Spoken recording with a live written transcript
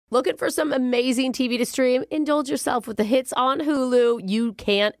Looking for some amazing TV to stream? Indulge yourself with the hits on Hulu you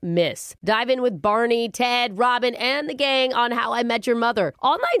can't miss. Dive in with Barney, Ted, Robin, and the gang on How I Met Your Mother.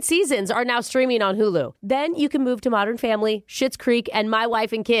 All 9 seasons are now streaming on Hulu. Then you can move to Modern Family, Schitt's Creek, and My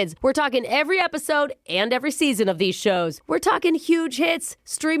Wife and Kids. We're talking every episode and every season of these shows. We're talking huge hits,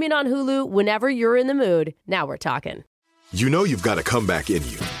 streaming on Hulu whenever you're in the mood. Now we're talking. You know you've got a comeback in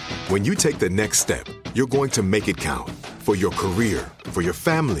you. When you take the next step, you're going to make it count. For your career, for your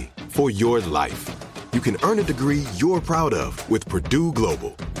family, for your life. You can earn a degree you're proud of with Purdue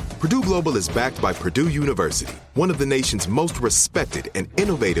Global. Purdue Global is backed by Purdue University, one of the nation's most respected and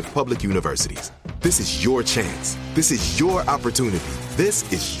innovative public universities. This is your chance. This is your opportunity.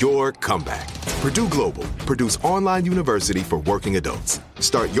 This is your comeback. Purdue Global, Purdue's online university for working adults.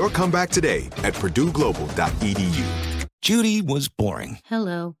 Start your comeback today at purdueglobal.edu. Judy was boring.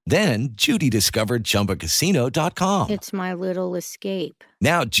 Hello. Then Judy discovered ChumbaCasino.com. It's my little escape.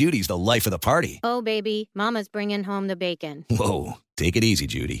 Now Judy's the life of the party. Oh, baby, mama's bringing home the bacon. Whoa, take it easy,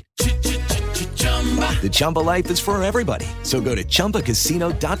 Judy. The Chumba life is for everybody. So go to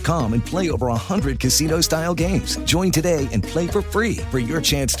ChumbaCasino.com and play over 100 casino-style games. Join today and play for free for your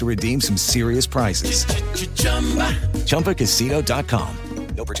chance to redeem some serious prizes. ChumbaCasino.com.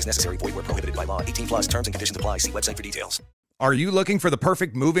 No purchase necessary. Void where prohibited by law. 18 plus terms and conditions apply. See website for details. Are you looking for the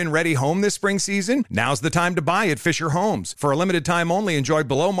perfect move-in ready home this spring season? Now's the time to buy at Fisher Homes. For a limited time only, enjoy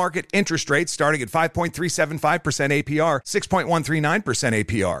below-market interest rates starting at 5.375% APR, 6.139%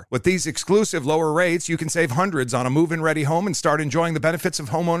 APR. With these exclusive lower rates, you can save hundreds on a move-in ready home and start enjoying the benefits of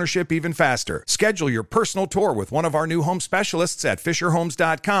homeownership even faster. Schedule your personal tour with one of our new home specialists at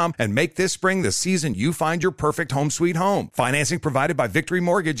FisherHomes.com and make this spring the season you find your perfect home sweet home. Financing provided by Victory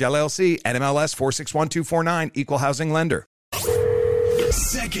Mortgage, LLC, NMLS 461249, Equal Housing Lender.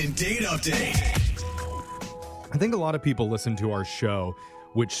 Second date update. I think a lot of people listen to our show,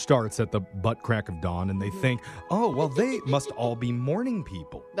 which starts at the butt crack of dawn, and they think, oh, well, they must all be morning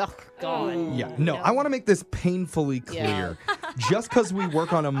people. Oh, God. Yeah, no, I want to make this painfully clear. Just because we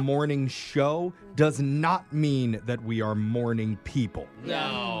work on a morning show does not mean that we are morning people.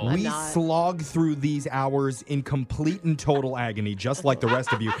 No. We slog through these hours in complete and total agony, just like the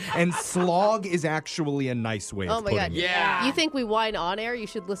rest of you. And slog is actually a nice way of putting it. Yeah. You think we whine on air? You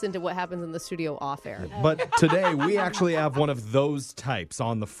should listen to what happens in the studio off air. But today, we actually have one of those types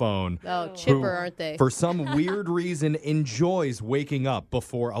on the phone. Oh, chipper, aren't they? For some weird reason, enjoys waking up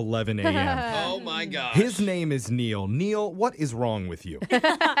before 11 a.m. Oh, my gosh. His name is Neil. Neil, what is wrong with you?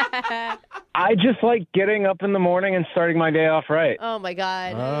 I just like getting up in the morning and starting my day off right. Oh, my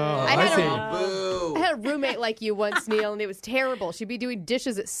God. Oh, I had Boo. a roommate like you once, Neil, and it was terrible. She'd be doing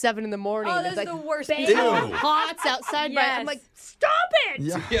dishes at 7 in the morning. Oh, that's There's, the worst. banging pots outside. Yes. I'm like, stop it!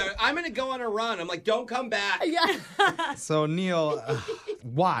 Yeah, I'm going to go on a run. I'm like, don't come back. Yeah. So, Neil,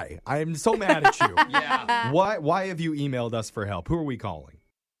 why? I'm so mad at you. Yeah. Why have you emailed us for help? Who are we calling?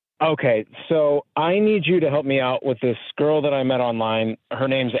 Okay, so I need you to help me out with this girl that I met online. Her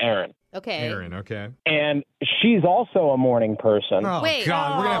name's Erin. Okay. Aaron, okay. And she's also a morning person. Oh, Wait.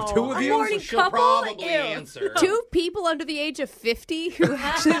 God, we're going to have two of A you? morning She'll couple? probably Ew. answer. 2 people under the age of 50 who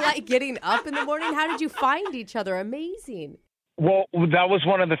actually like getting up in the morning. How did you find each other? Amazing. Well, that was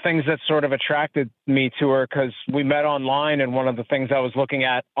one of the things that sort of attracted me to her because we met online, and one of the things I was looking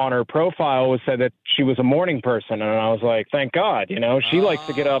at on her profile was said that she was a morning person, and I was like, thank God, she likes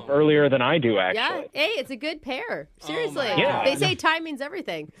to get up earlier than I do, actually. Yeah. Hey, it's a good pair. Seriously. my God. They say timing's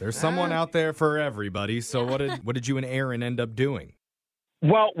everything. There's someone out there for everybody. So what did you and Aaron end up doing?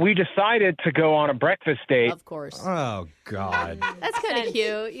 Well, we decided to go on a breakfast date. Of course. Oh, God. That's kind of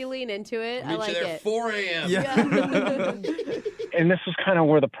cute. You lean into it. I Meet like you there it. at 4 a.m. Yeah. And this was kind of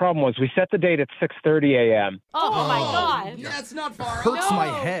where the problem was. We set the date at 6:30 a.m. Oh, my God. Yeah, it's not far Hurts off. my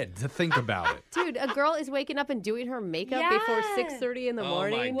head to think about it. Dude, a girl is waking up and doing her makeup before Yeah. 6:30 in the Oh,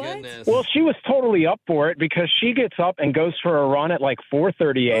 morning. my goodness. Well, she was totally up for it because she gets up and goes for a run at like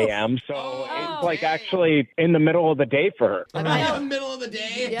 4:30 a.m. So it's like actually in the middle of the day for her. Am I in the middle of the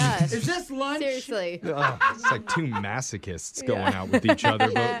day? Yeah. Is this lunch? Seriously. It's like two masochists going out with each other.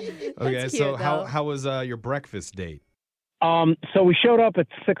 But, okay, That's so cute, how though. how was your breakfast date? So we showed up at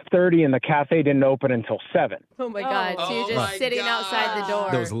 6:30 and the cafe didn't open until 7. Oh, my God. So you're Oh, just my sitting outside the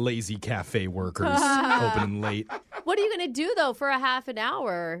door. Those lazy cafe workers opening late. What are you going to do, though, for a half an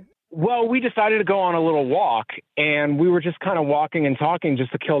hour? Well, we decided to go on a little walk, and we were just kind of walking and talking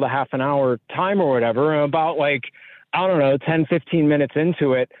just to kill the half an hour time or whatever. And about 10, 15 minutes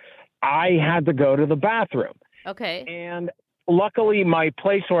into it, I had to go to the bathroom. Okay. And luckily, my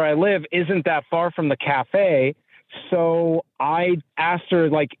place where I live isn't that far from the cafe. So I asked her,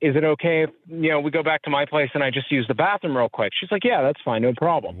 like, is it okay if, we go back to my place and I just use the bathroom real quick? She's like, yeah, that's fine. No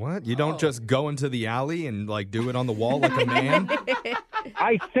problem. What? You don't just go into the alley and, like, do it on the wall like a man?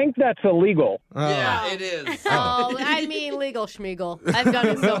 I think that's illegal. Yeah, it is. Oh, I mean, legal schmeagle. I've done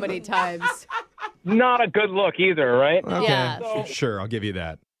it so many times. Not a good look either, right? Okay. Yeah. Sure, I'll give you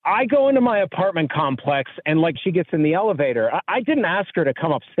that. I go into my apartment complex and like she gets in the elevator. I didn't ask her to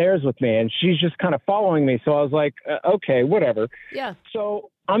come upstairs with me and she's just kind of following me. So I was like, okay, whatever. Yeah. So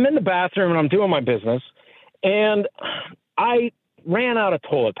I'm in the bathroom and I'm doing my business and I ran out of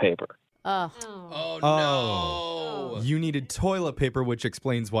toilet paper. Oh, no. You needed toilet paper, which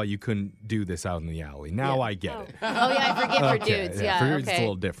explains why you couldn't do this out in the alley. Now I get it. Oh, yeah, I forget for Okay, dudes. for Yeah, dudes it's a okay.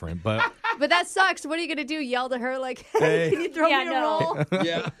 little different, but But that sucks. What are you going to do? Yell to her like, Hey. can you throw me a roll?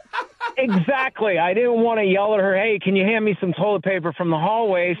 Yeah. Exactly. I didn't want to yell at her, hey, can you hand me some toilet paper from the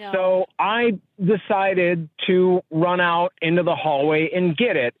hallway? No. So I decided to run out into the hallway and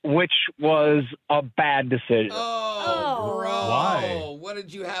get it, which was a bad decision. Oh, bro. Why? What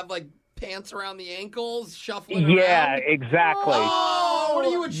did you have, like, pants around the ankles, shuffling Yeah, around? exactly. Oh, what are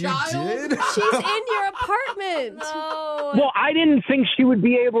you, a you child? did? She's in your apartment. Well, I didn't think she would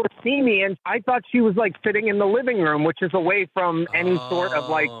be able to see me, and I thought she was, like, sitting in the living room, which is away from any sort of,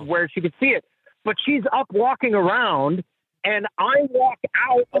 like, where she could see it. But she's up walking around, and I walk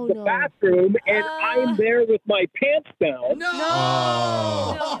out of the bathroom, and I'm there with my pants down. No.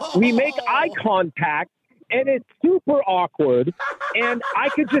 Oh. We make eye contact, and it's super awkward, and I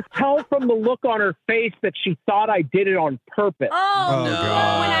could just tell from the look on her face that she thought I did it on purpose. Oh, No.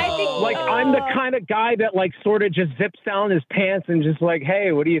 God. When I think Like, I'm the kind of guy that, like, sort of just zips down his pants and just like,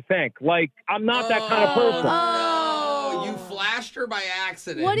 hey, what do you think? Like, I'm not that kind of person. No. You flashed her by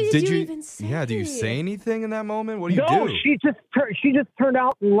accident. What did you even say? Yeah, do you say anything in that moment? What do you No, do? she just turned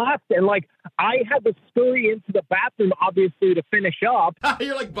out and left, and like I had to scurry into the bathroom, obviously, to finish up.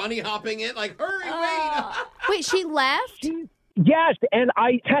 You're like bunny hopping it, like, hurry, wait. Wait, she left? Yes, and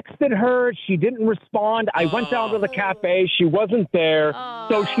I texted her. She didn't respond. I went down to the cafe. She wasn't there,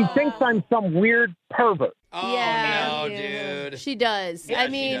 so she thinks I'm some weird pervert. Oh, Yeah. no, dude. She does. Yeah, I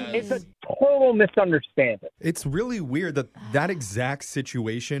she mean, does. It's a total misunderstanding. It's really weird that exact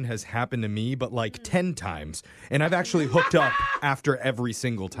situation has happened to me, but like 10 times. And I've actually hooked up after every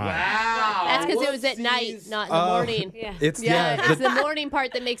single time. Wow. that's because it was at night, Whoopsies. not in the morning. Yeah, It's, it's the morning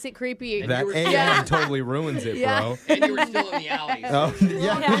part that makes it creepy. that you were- AM Yeah. totally ruins it, Yeah. bro. And you were still in the alley. Oh,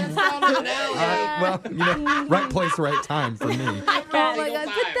 yeah. Down in an alley. Well, right place, right time for me. Oh my God, but time.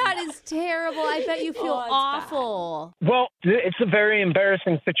 that is terrible. I bet you feel awful. Well, it's a very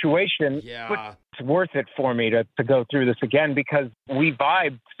embarrassing situation. Yeah. But it's worth it for me to go through this again because we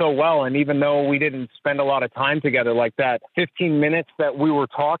vibe so well. And even though we didn't spend a lot of time together like that, 15 minutes that we were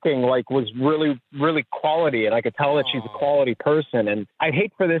talking like was really, really quality. And I could tell that she's a quality person. And I'd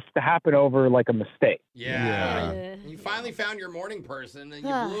hate for this to happen over like a mistake. Yeah. You finally found your morning person and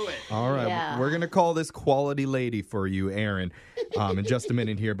you blew it. All right, Yeah. we're going to call this quality lady for you, Aaron, in just a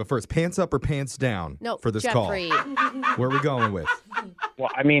minute here. But first, pants up or pants down No, for this Jeffrey. call? Where are we going with? Well,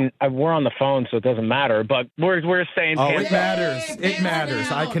 I mean, we're on the phone, so it doesn't matter. But we're saying Oh, pants it matters. It pants matters.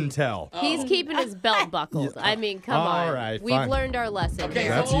 down. I can tell. He's keeping his belt buckled. I mean, come All on. right, We've fine. learned our lesson. Okay,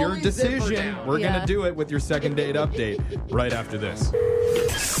 here. That's so your only zipper decision. down. We're going Yeah. to do it with your second date update right after this.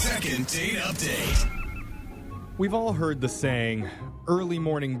 Second date update. We've all heard the saying, early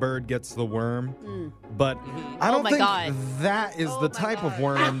morning bird gets the worm, but I Oh don't my think God. that is the type of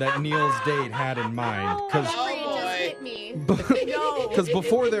worm that Neil's date had in mind. Because me.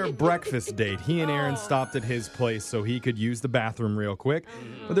 before their breakfast date, he and Aaron stopped at his place so he could use the bathroom real quick,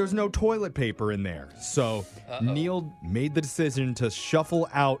 but there's no toilet paper in there. So Neil made the decision to shuffle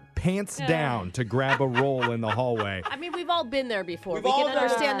out pants down to grab a roll in the hallway. I mean, we've all been there before. We've we all can done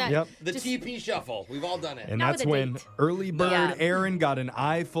understand it. that. Yep. The TP shuffle. We've all done it. And Not that's with a when date. early bird Yeah. Aaron got an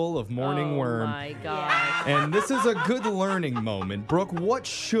eye full of morning Oh worm. my gosh. And this is a good learning moment. Brooke, what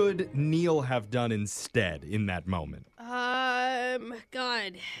should Neil have done instead in that moment?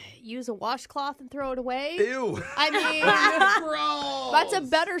 God, use a washcloth and throw it away? Ew. I mean, Gross. that's a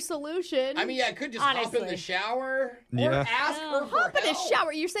better solution. I mean, yeah, I could just hop in Honestly. the shower or Yeah. ask her for hop in a help.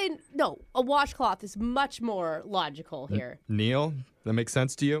 shower. You're saying, no, a washcloth is much more logical here. Neil, that makes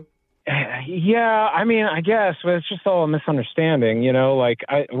sense to you? Yeah, I mean, I guess, but it's just all a misunderstanding, you know. Like,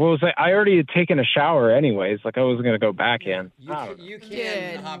 I already had taken a shower anyways. Like, I wasn't gonna go back in. You can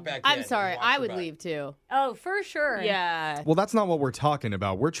Dude, hop back in. I'm and sorry. wash I your would butt. leave too. Oh, for sure. Yeah. Well, that's not what we're talking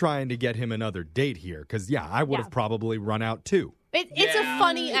about. We're trying to get him another date here. Because, yeah, I would have probably run out too. It's a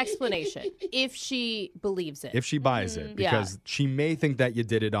funny explanation if she believes it. If she buys it, because she may think that you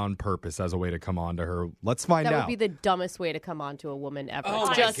did it on purpose as a way to come on to her. Let's find out. That would be the dummest way to come on to a woman ever.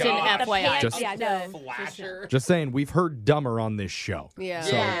 Oh Just my an gosh. FYI. Flasher. Just saying, we've heard dumber on this show. Yeah.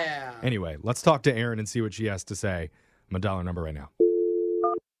 So, Yeah. anyway, let's talk to Erin and see what she has to say. I'm a dollar number right now.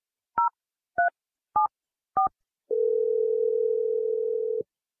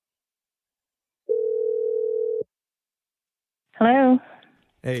 Hello.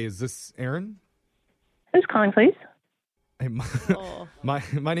 Hey, is this Erin? Who's calling, please? Hey,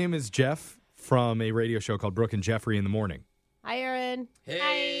 my name is Jeff from a radio show called Brooke and Jeffrey in the Morning. Hi, Erin.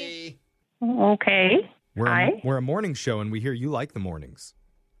 Hey. Okay. We're a morning show, and we hear you like the mornings.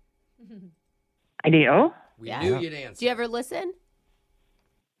 I do. We knew you'd answer. Do you ever listen?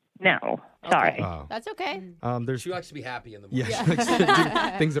 No. Sorry. Oh. That's okay. There's She likes to be happy in the morning. she likes to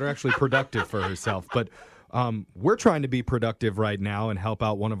do things that are actually productive for herself. But we're trying to be productive right now and help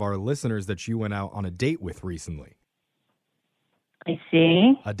out one of our listeners that you went out on a date with recently. I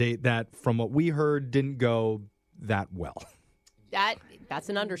see. A date that, from what we heard, didn't go that well. That's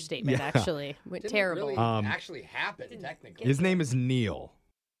an understatement, Yeah. actually. Went Didn't terrible. really actually happen, technically. His name is Neil.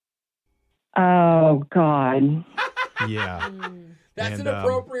 Oh, God. Yeah. That's And, an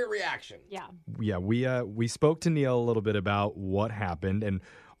appropriate reaction. Yeah, we spoke to Neil a little bit about what happened, and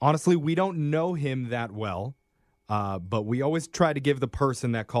honestly, we don't know him that well, but we always try to give the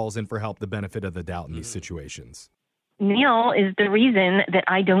person that calls in for help the benefit of the doubt in these situations. Neil is the reason that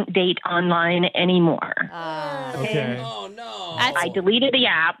I don't date online anymore. Okay. Oh, no. I deleted the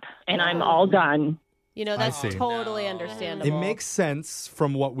app, and I'm all done. You know, that's see. totally understandable. It makes sense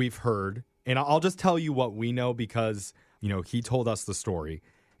from what we've heard, and I'll just tell you what we know because, he told us the story.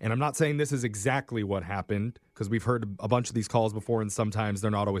 And I'm not saying this is exactly what happened because we've heard a bunch of these calls before, and sometimes they're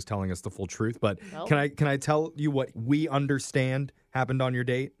not always telling us the full truth. But can I tell you what we understand happened on your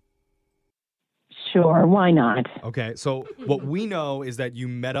date? Sure, why not? Okay, so what we know is that you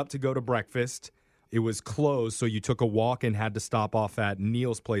met up to go to breakfast. It was closed, so you took a walk and had to stop off at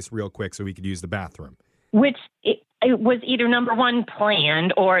Neil's place real quick so he could use the bathroom. Which it was either number one,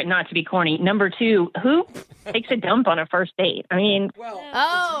 planned, or not to be corny. Number two, who takes a dump on a first date? I mean, Well,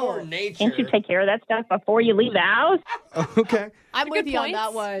 it's more nature. can't you take care of that stuff before you leave the house? Okay. I'm with you on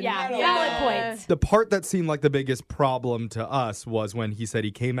that one. Yeah, I don't valid know. points. The part that seemed like the biggest problem to us was when he said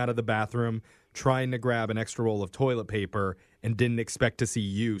he came out of the bathroom trying to grab an extra roll of toilet paper and didn't expect to see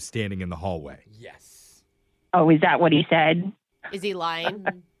you standing in the hallway. Yes. Oh, is that what he said? Is he lying?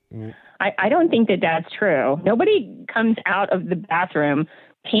 I don't think that that's true. Nobody comes out of the bathroom,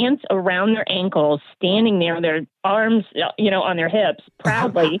 pants around their ankles, standing there, their arms, on their hips,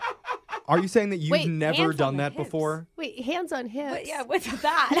 proudly. Are you saying that you've Wait, never hands done on that the hips. before? Wait, hands on hips. But yeah, what's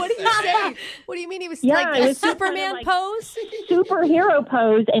that? What do you say? What do you mean he was Yeah, like it a was just kind of Superman like- pose? Superhero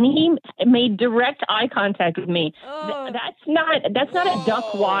pose, and he made direct eye contact with me. Oh. That's not a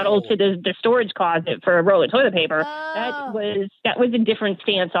duck waddle to the storage closet for a roll of toilet paper. Oh. That was a different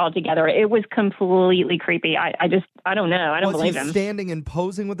stance altogether. It was completely creepy. I don't know. I don't Was believe he him. standing and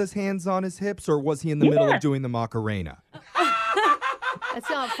posing with his hands on his hips, or was he in the middle of doing the Macarena? That's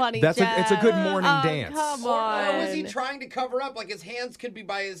not funny, It's a good Jeff. morning Oh, dance. Come Or on. was he trying to cover up? Like his hands could be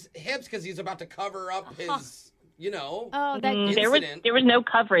by his hips because he's about to cover up his, Oh, that incident. There was no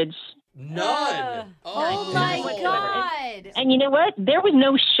coverage. None. Oh my God. And you know what? There was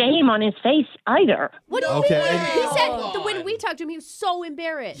no shame on his face either. What do you Okay, mean? and- He said Hold when on. we talked to him, he was so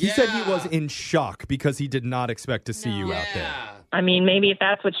embarrassed. He said he Yeah. was in shock because he did not expect to see you out there. Yeah. I mean, maybe if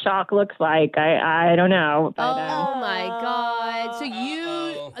that's what shock looks like, I don't know. But, Oh my God. So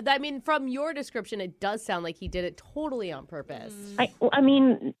Uh-oh. from your description, it does sound like he did it totally on purpose. I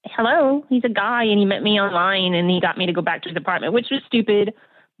mean, hello, he's a guy, and he met me online, and he got me to go back to his apartment, which was stupid.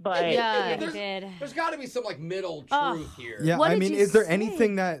 But Yeah. There's got to be some middle truth here. Yeah, What I did mean, you is there say?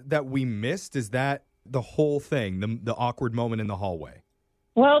 anything that we missed? Is that the whole thing, the awkward moment in the hallway?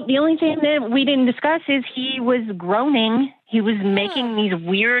 well, the only thing that we didn't discuss is he was groaning. He was making these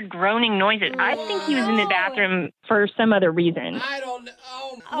weird groaning noises. I think he was in the bathroom for some other reason. I don't know.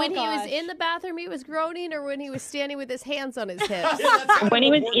 Oh, When he was gosh. in the bathroom, he was groaning, or when he was standing with his hands on his hips? that's When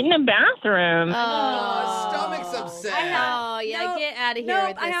he was in the bathroom, his stomach's upset. Oh, yeah, Nope. get out of here Nope,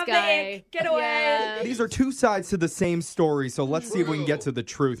 with I this have the guy. ick. Get away. Yeah. These are two sides to the same story, so let's see if we can get to the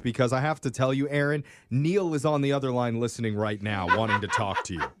truth, because I have to tell you, Aaron, Neil is on the other line listening right now, wanting to talk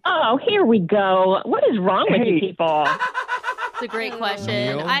to you. oh, here we go. What is wrong with you people? It's a great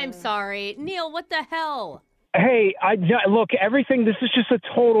question. Neil? I'm sorry. Neil, what the hell? Hey, look, everything, this is just a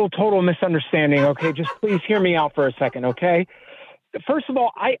total misunderstanding, okay? Just please hear me out for a second, okay? First of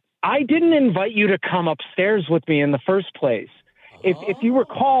all, I didn't invite you to come upstairs with me in the first place. If you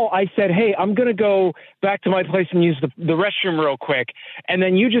recall, I said, hey, I'm going to go back to my place and use the restroom real quick. And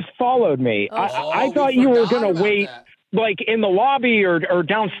then you just followed me. I thought you were going to wait like in the lobby or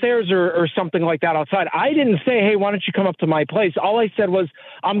downstairs or something like that outside. I didn't say, hey, why don't you come up to my place? All I said was,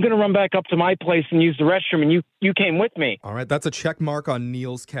 I'm going to run back up to my place and use the restroom, and you came with me. All right, that's a check mark on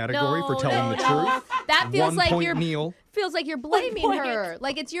Neil's category for telling the truth. That feels 1 like point, you're Neil. Feels like you're blaming her.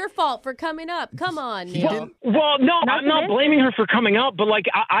 Like it's your fault for coming up. Come on, Neil. Well, no, I'm not blaming her for coming up, but like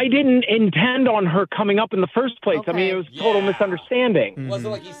I didn't intend on her coming up in the first place. Okay. I mean, it was a total misunderstanding. It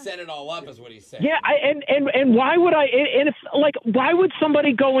wasn't like he set it all up, is what he said. Yeah, and why would I? And if like, why would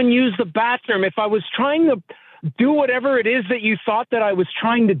somebody go and use the bathroom if I was trying to do whatever it is that you thought that I was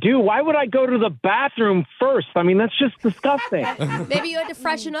trying to do? Why would I go to the bathroom first? I mean, that's just disgusting. Maybe you had to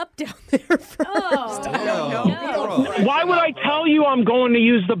freshen up down there first. Why would I tell you I'm going to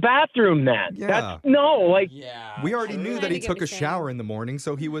use the bathroom then? Yeah. We already knew that he took a shower in the morning,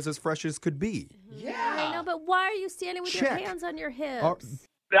 so he was as fresh as could be. Yeah, I know, but why are you standing with your hands on your hips?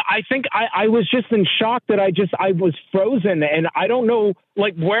 I think I was just in shock that I was frozen, and I don't know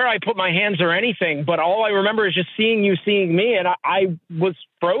like where I put my hands or anything, but all I remember is just seeing you seeing me, and I was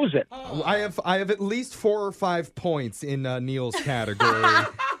frozen. I have at least 4 or 5 points in Neil's category.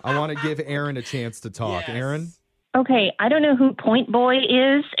 I want to give Aaron a chance to talk. Yes. Aaron? Okay, I don't know who Point Boy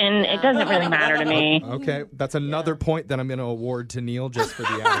is, and it doesn't really matter to me. Okay, that's another point that I'm going to award to Neil just for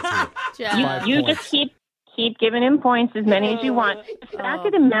the attitude. You just keep giving him points, as many as you want. The fact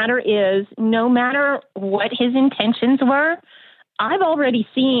of the matter is, no matter what his intentions were, I've already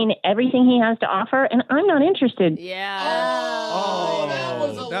seen everything he has to offer, and I'm not interested. Yeah.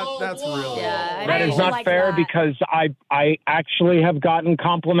 That's real. Yeah, that is not fair because I actually have gotten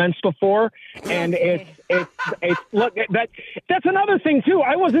compliments before, and it's look that's another thing too.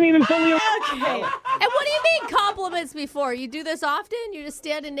 I wasn't even fully okay. And what do you mean compliments before? You do this often? You're just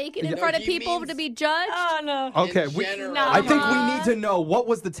standing naked in front of people to be judged? Oh no. Okay, I think we need to know what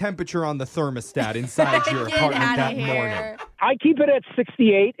was the temperature on the thermostat inside your apartment that morning. I keep it at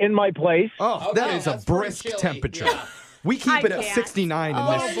 68 in my place. Oh, that is a brisk temperature. Yeah. We keep it at 69 in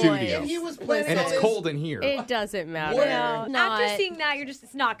this studio. And it's cold in here. It doesn't matter. No. After seeing that,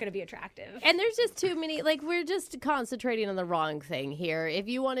 it's not going to be attractive. And there's just too many, we're just concentrating on the wrong thing here. If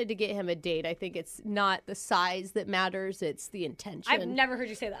you wanted to get him a date, I think it's not the size that matters, it's the intention. I've never heard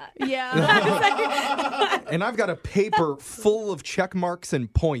you say that. Yeah. And I've got a paper full of check marks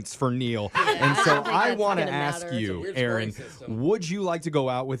and points for Neil. And so I want to ask you, Aaron, would you like to go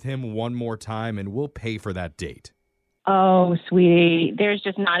out with him one more time and we'll pay for that date? Oh, sweetie, there's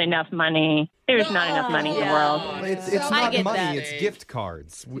just not enough money. There's not enough money in the world. It's not money, it's gift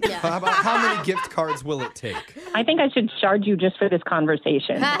cards. Yeah. How many gift cards will it take? I think I should charge you just for this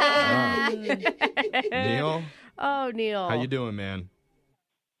conversation. Neil? Oh, Neil. How you doing, man?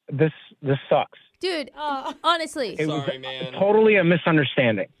 This sucks. Dude, honestly. Sorry, man. Totally a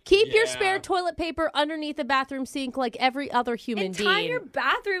misunderstanding. Keep your spare toilet paper underneath the bathroom sink like every other human being. Time your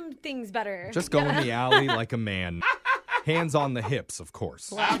bathroom things better. Just go in the alley like a man. Hands on the hips, of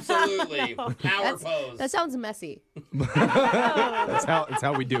course. Absolutely. Power pose. That sounds messy. That's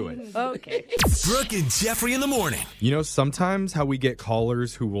how we do it. Okay. Brooke and Jeffrey in the morning. You know, sometimes how we get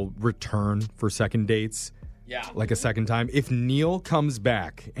callers who will return for second dates. Yeah. Like a second time. If Neil comes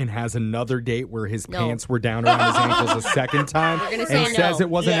back and has another date where his pants were down around his ankles a second time and says it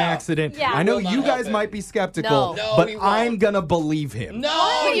was an accident, I know you guys might be skeptical, but I'm going to believe him.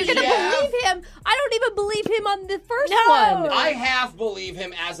 No, you're going to believe him? I don't even believe him on the first one. I half believe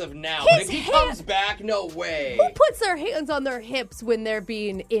him as of now. But if he comes back, no way. Who puts their hands on their hips when they're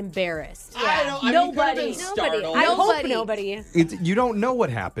being embarrassed? I don't know. Nobody. I hope nobody. You don't know what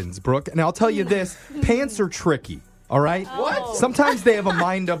happens, Brooke. And I'll tell you this, pants are tricky. All right? What? Sometimes they have a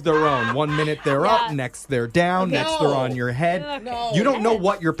mind of their own. 1 minute they're up, next they're down, next they're on your head. No. You don't know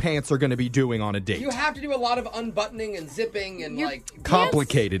what your pants are going to be doing on a date. You have to do a lot of unbuttoning and zipping and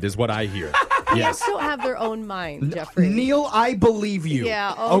Complicated is what I hear. Yes. Pants don't have their own mind, Jeffrey. Neil, I believe you.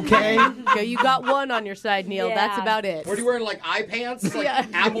 Yeah. Okay? Okay, you got one on your side, Neil. Yeah. That's about it. What are you wearing, like eye pants? Like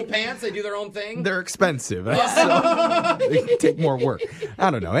Apple pants? They do their own thing? They're expensive. So they take more work.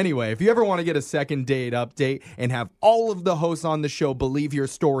 I don't know. Anyway, if you ever want to get a second date update and have all of the hosts on the show believe your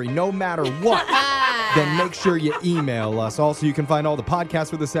story no matter what, then make sure you email us. Also, you can find all the podcasts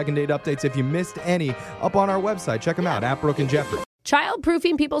for the second date updates if you missed any up on our website. Check them out at Brooke and Jeffrey.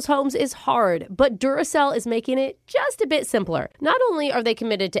 Childproofing people's homes is hard, but Duracell is making it just a bit simpler. Not only are they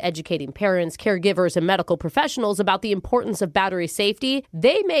committed to educating parents, caregivers, and medical professionals about the importance of battery safety,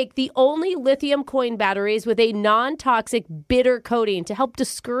 they make the only lithium coin batteries with a non-toxic bitter coating to help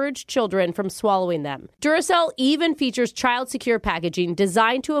discourage children from swallowing them. Duracell even features child-secure packaging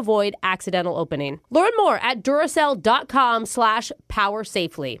designed to avoid accidental opening. Learn more at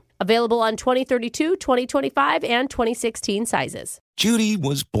Duracell.com/powersafely. Available on 2032, 2025, and 2016 sizes. Judy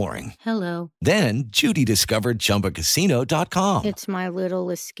was boring. Hello. Then Judy discovered ChumbaCasino.com. It's my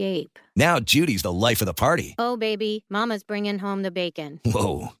little escape. Now Judy's the life of the party. Oh, baby, mama's bringing home the bacon.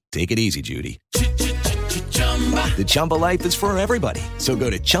 Whoa, take it easy, Judy. The Chumba life is for everybody. So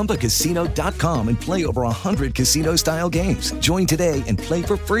go to ChumbaCasino.com and play over 100 casino-style games. Join today and play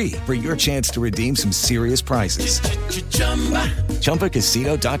for free for your chance to redeem some serious prizes.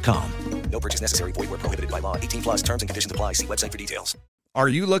 ChumbaCasino.com. No purchase necessary. Void where prohibited by law. 18+ terms and conditions apply. See website for details. Are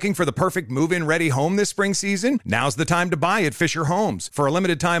you looking for the perfect move-in ready home this spring season? Now's the time to buy at Fisher Homes. For a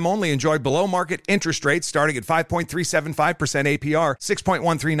limited time only, enjoy below-market interest rates starting at 5.375% APR,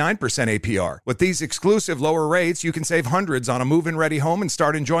 6.139% APR. With these exclusive lower rates, you can save hundreds on a move-in ready home and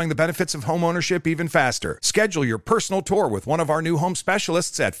start enjoying the benefits of home ownership even faster. Schedule your personal tour with one of our new home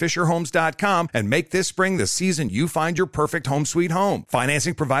specialists at FisherHomes.com and make this spring the season you find your perfect home sweet home.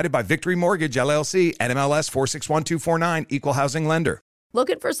 Financing provided by Victory Mortgage, LLC, NMLS 461249, Equal Housing Lender.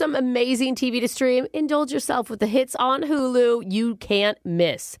 Looking for some amazing TV to stream? Indulge yourself with the hits on Hulu you can't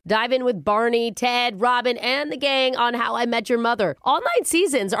miss. Dive in with Barney, Ted, Robin, and the gang on How I Met Your Mother. All 9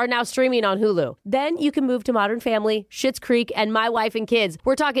 seasons are now streaming on Hulu. Then you can move to Modern Family, Schitt's Creek, and My Wife and Kids.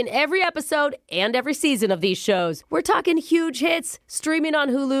 We're talking every episode and every season of these shows. We're talking huge hits, streaming on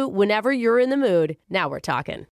Hulu whenever you're in the mood. Now we're talking.